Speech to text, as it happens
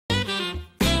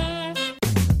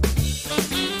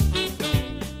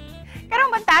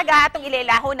Ika atong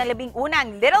ilelaho na labing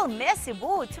unang Little Miss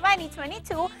Cebu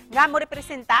 2022 nga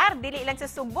morepresentar dili lang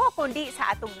sa Subo kundi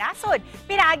sa atong nasod.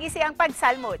 Pinaagi siyang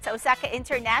pagsalmot sa usa ka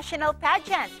international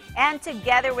pageant and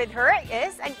together with her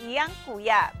is ang iyang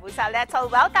kuya. Busa, let's all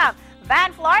welcome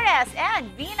Van Flores and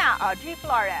Vina Audrey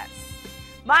Flores.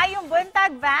 Mayong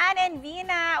buntag, Van and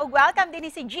Vina, ug welcome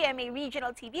din si GMA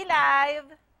Regional TV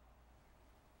Live.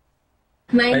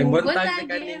 Mayong buntag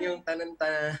ka ninyong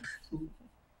tanan-tanan.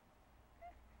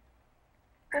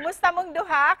 Kumusta mong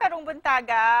duha karong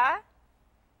buntaga?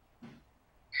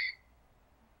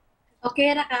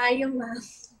 Okay ra kaayo, ma'am.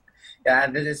 Yeah,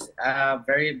 this is a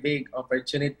very big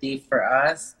opportunity for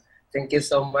us. Thank you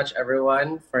so much,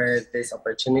 everyone, for this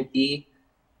opportunity.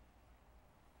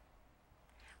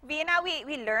 Vina,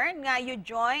 we learned nga you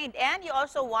joined and you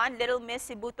also won Little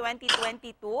Miss Cebu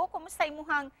 2022. Kumusta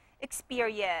imong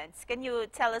experience? Can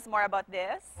you tell us more about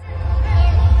this?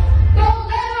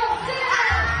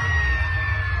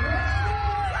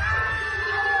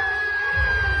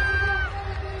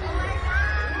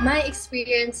 My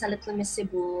experience sa Little Miss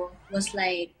Cebu was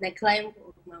like nag-climb ko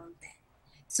mountain.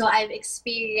 So I've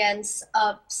experienced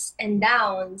ups and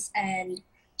downs and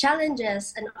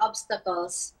challenges and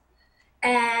obstacles.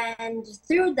 And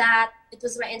through that, it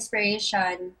was my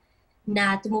inspiration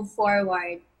na to move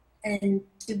forward and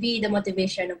to be the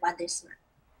motivation of others.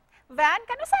 Van,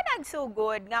 kano sa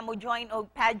nagsugod nga mo join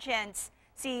og pageants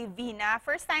si Vina?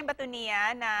 First time ba to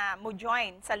niya na mo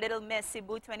join sa Little Miss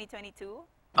Cebu 2022?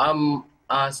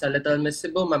 Sa Little Miss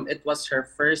Cebu, ma'am, it was her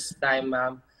first time,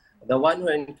 ma'am. The one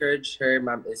who encouraged her,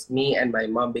 ma'am, is me and my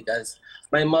mom because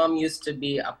my mom used to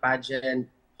be a pageant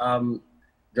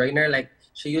joiner. Like,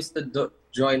 she used to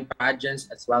join pageants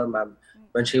as well, ma'am,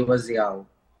 when she was young.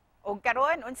 O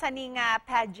karon, unsa ni nga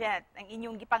pageant ang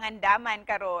inyong gipangandaman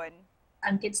karon?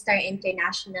 Ang Kidstar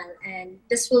International, and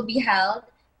this will be held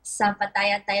sa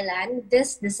Pattaya, Thailand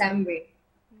this December.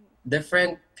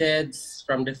 Different kids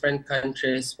from different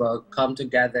countries will come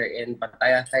together in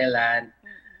Pattaya, Thailand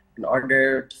in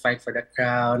order to fight for the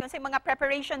crown. Ano sa mga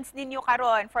preparations ninyo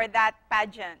karon for that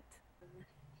pageant?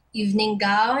 Evening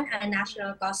gown, ang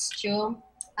national costume,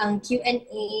 ang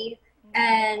Q&A,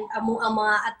 and ang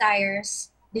mga attires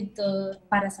dito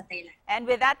para sa Thailand. And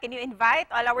with that, can you invite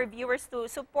all our viewers to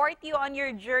support you on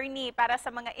your journey para sa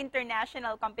mga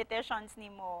international competitions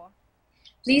nimo?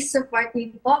 Please support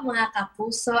me po, mga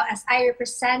kapuso, as I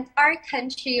represent our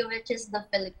country, which is the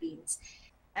Philippines.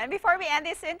 And before we end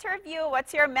this interview,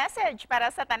 what's your message para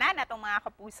sa tanan atong mga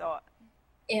kapuso?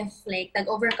 If like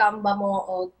nag-overcome ba mo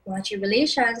o mga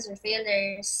tribulations or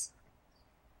failures,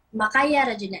 makaya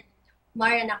ra dyan.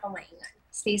 Mara na ko maingat.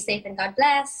 Stay safe and God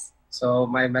bless. So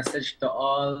my message to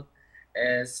all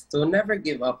is to never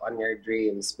give up on your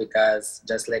dreams because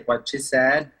just like what she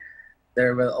said,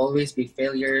 there will always be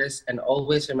failures, and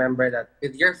always remember that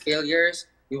with your failures,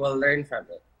 you will learn from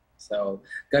it. So,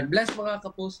 God bless mga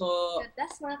kapuso! God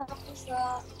bless mga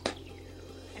kapuso!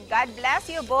 And God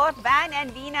bless you both, Van and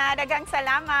Vina. Daghang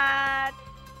salamat!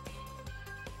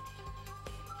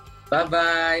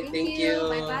 Bye-bye! Thank you!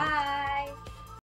 Bye-bye!